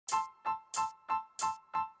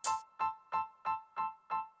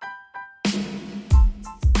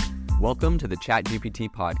Welcome to the ChatGPT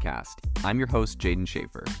podcast. I'm your host, Jaden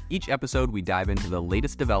Schaefer. Each episode, we dive into the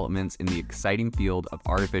latest developments in the exciting field of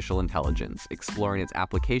artificial intelligence, exploring its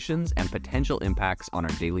applications and potential impacts on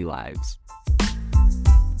our daily lives.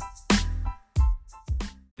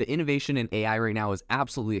 The innovation in AI right now is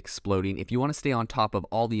absolutely exploding. If you want to stay on top of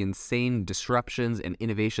all the insane disruptions and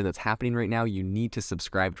innovation that's happening right now, you need to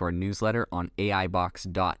subscribe to our newsletter on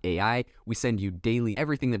AIbox.ai. We send you daily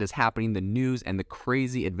everything that is happening, the news and the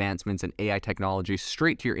crazy advancements in AI technology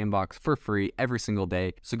straight to your inbox for free every single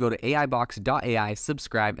day. So go to AIbox.ai,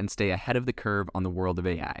 subscribe, and stay ahead of the curve on the world of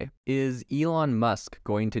AI. Is Elon Musk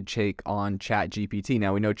going to take on ChatGPT?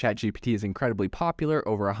 Now, we know ChatGPT is incredibly popular,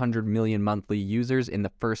 over 100 million monthly users in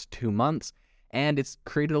the first 2 months, and it's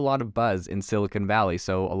created a lot of buzz in Silicon Valley.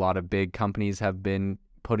 So a lot of big companies have been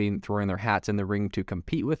throwing their hats in the ring to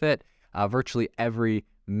compete with it. Virtually every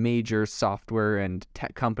major software and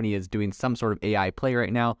tech company is doing some sort of AI play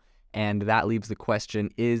right now, and that leaves the question,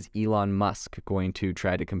 is Elon Musk going to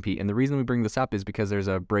try to compete? And the reason we bring this up is because there's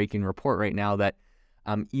a breaking report right now that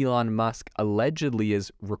Elon Musk allegedly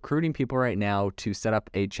is recruiting people right now to set up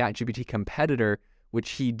a ChatGPT competitor,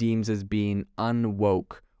 which he deems as being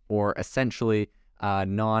unwoke or essentially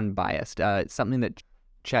non-biased. Something that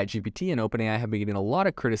ChatGPT and OpenAI have been getting a lot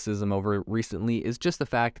of criticism over recently is just the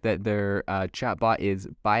fact that their chatbot is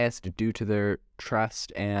biased due to their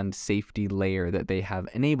trust and safety layer that they have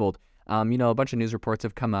enabled. A bunch of news reports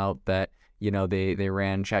have come out that they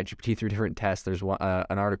ran ChatGPT through different tests. There's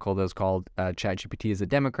an article that was called ChatGPT is a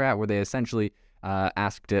Democrat, where they essentially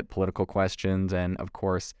asked it political questions, and of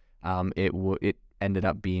course it ended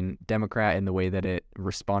up being Democrat in the way that it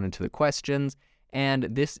responded to the questions. And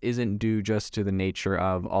this isn't due just to the nature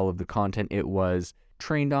of all of the content it was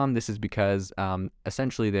trained on. This is because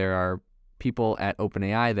essentially there are people at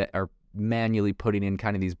OpenAI that are manually putting in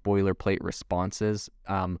kind of these boilerplate responses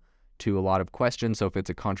to a lot of questions. So if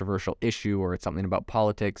it's a controversial issue or it's something about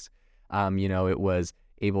politics, it was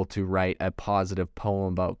able to write a positive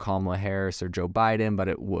poem about Kamala Harris or Joe Biden, but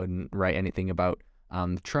it wouldn't write anything about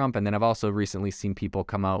Trump. And then I've also recently seen people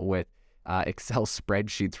come out with Excel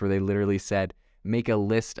spreadsheets where they literally said, make a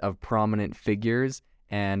list of prominent figures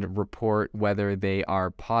and report whether they are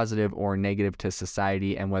positive or negative to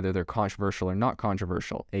society and whether they're controversial or not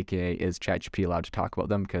controversial, aka is ChatGPT allowed to talk about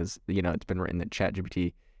them? Because, it's been written that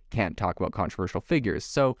ChatGPT can't talk about controversial figures.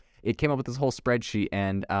 So it came up with this whole spreadsheet,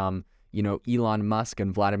 and Elon Musk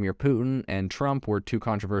and Vladimir Putin and Trump were too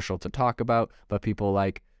controversial to talk about, but people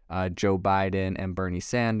like Joe Biden and Bernie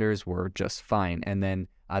Sanders were just fine. And then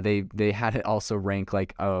they had it also rank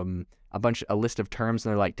like a list of terms,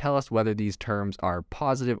 and they're like, tell us whether these terms are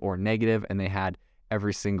positive or negative. And they had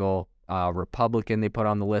every single Republican they put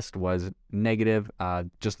on the list was negative.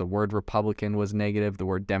 Just the word Republican was negative. The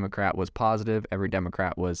word Democrat was positive. Every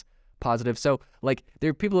Democrat was positive. So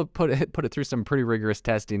people have put it through some pretty rigorous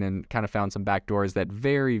testing and kind of found some backdoors that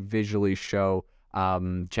very visually show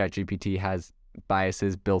ChatGPT has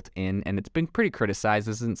biases built in, and it's been pretty criticized.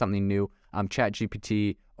 This isn't something new.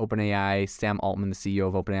 ChatGPT, OpenAI, Sam Altman, the CEO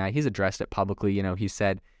of OpenAI, he's addressed it publicly. He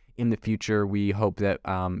said, in the future, we hope that,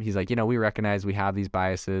 he's like, we recognize we have these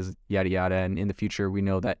biases, yada, yada. And in the future, we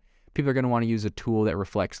know that people are going to want to use a tool that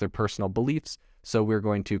reflects their personal beliefs. So we're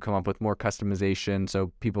going to come up with more customization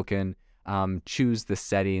so people can choose the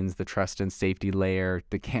settings, the trust and safety layer,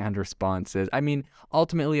 the canned responses. I mean,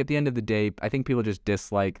 ultimately, at the end of the day, I think people just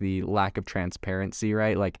dislike the lack of transparency,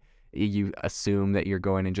 right? Like, you assume that you're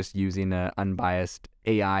going and just using an unbiased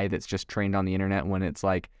AI that's just trained on the internet, when it's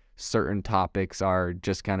like certain topics are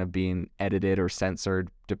just kind of being edited or censored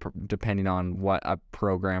depending on what a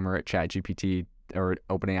programmer at ChatGPT or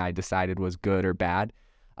OpenAI decided was good or bad.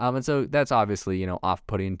 And so that's obviously,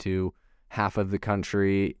 off-putting to half of the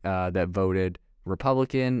country that voted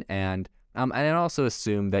Republican. And I also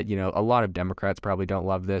assume that, a lot of Democrats probably don't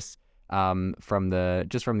love this from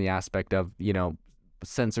the aspect of,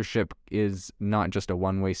 censorship is not just a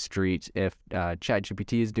one-way street. If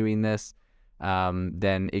ChatGPT is doing this,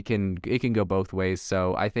 then it can go both ways.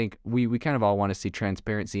 So I think we kind of all want to see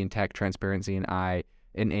transparency in tech, transparency in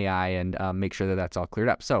AI, and make sure that that's all cleared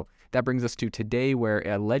up. So that brings us to today, where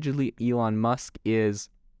allegedly Elon Musk is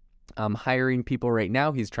hiring people right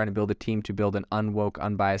now. He's trying to build a team to build an unwoke,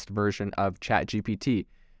 unbiased version of ChatGPT.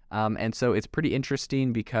 And so it's pretty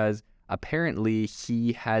interesting because apparently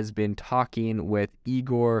he has been talking with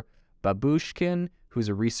Igor Babushkin, who's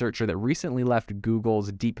a researcher that recently left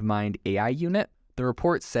Google's DeepMind AI unit. The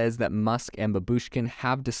report says that Musk and Babushkin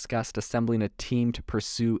have discussed assembling a team to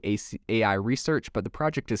pursue AI research, but the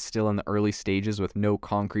project is still in the early stages with no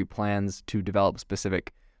concrete plans to develop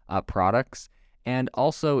specific products. And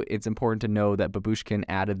also, it's important to know that Babushkin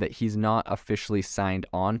added that he's not officially signed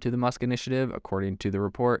on to the Musk initiative, according to the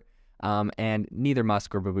report. And neither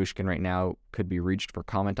Musk or Babushkin right now could be reached for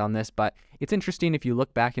comment on this. But it's interesting, if you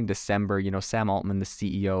look back in December, Sam Altman, the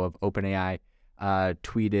CEO of OpenAI,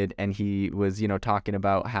 tweeted, and he was, talking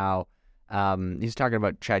about how he's talking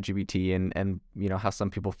about ChatGPT and how some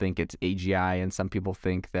people think it's AGI and some people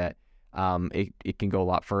think that it can go a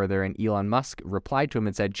lot further. And Elon Musk replied to him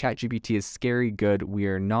and said, ChatGPT is scary good. We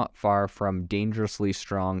are not far from dangerously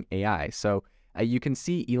strong AI. So you can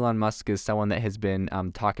see Elon Musk is someone that has been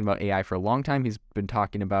talking about AI for a long time. He's been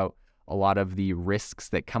talking about a lot of the risks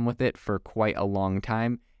that come with it for quite a long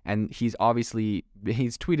time. And he's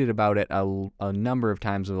tweeted about it a number of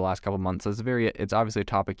times over the last couple of months. So it's obviously a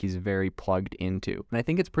topic he's very plugged into. And I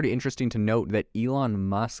think it's pretty interesting to note that Elon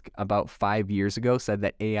Musk about 5 years ago said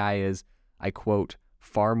that AI is, I quote,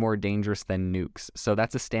 far more dangerous than nukes. So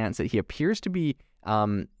that's a stance that he appears to be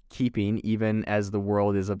keeping even as the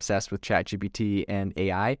world is obsessed with ChatGPT and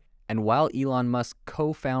AI. And while Elon Musk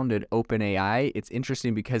co-founded OpenAI, it's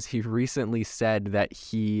interesting because he recently said that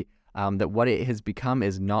that what it has become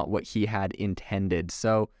is not what he had intended.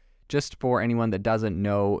 So just for anyone that doesn't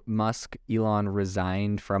know, Elon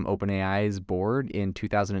resigned from OpenAI's board in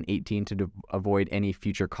 2018 to avoid any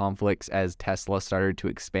future conflicts as Tesla started to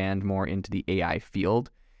expand more into the AI field.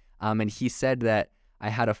 And he said that I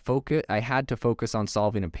had to focus on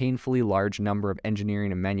solving a painfully large number of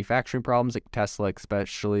engineering and manufacturing problems at Tesla,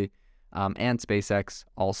 especially, and SpaceX.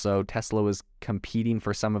 Also, Tesla was competing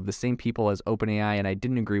for some of the same people as OpenAI, and I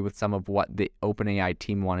didn't agree with some of what the OpenAI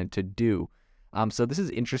team wanted to do. So this is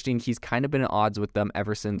interesting. He's kind of been at odds with them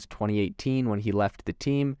ever since 2018 when he left the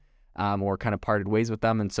team, or kind of parted ways with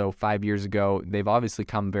them. And so 5 years ago, they've obviously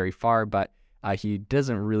come very far, but he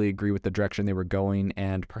doesn't really agree with the direction they were going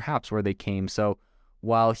and perhaps where they came. So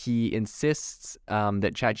while he insists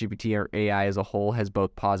that ChatGPT or AI as a whole has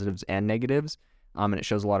both positives and negatives, and it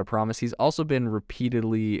shows a lot of promise, he's also been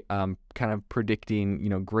repeatedly kind of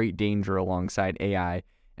predicting, great danger alongside AI.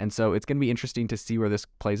 And so it's going to be interesting to see where this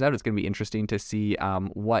plays out. It's going to be interesting to see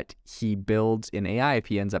what he builds in AI, if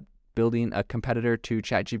he ends up building a competitor to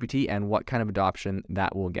ChatGPT, and what kind of adoption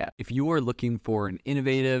that will get. If you are looking for an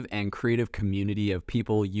innovative and creative community of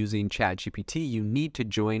people using ChatGPT, you need to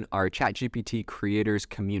join our ChatGPT creators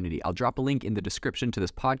community. I'll drop a link in the description to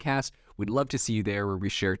this podcast. We'd love to see you there, where we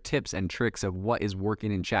share tips and tricks of what is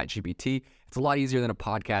working in ChatGPT. It's a lot easier than a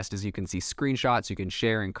podcast, as you can see screenshots, you can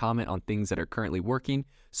share and comment on things that are currently working.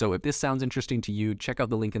 So if this sounds interesting to you, check out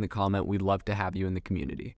the link in the comment. We'd love to have you in the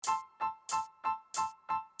community.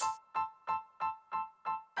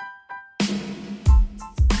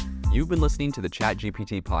 You've been listening to the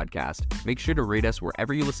ChatGPT podcast. Make sure to rate us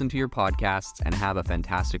wherever you listen to your podcasts, and have a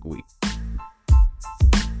fantastic week.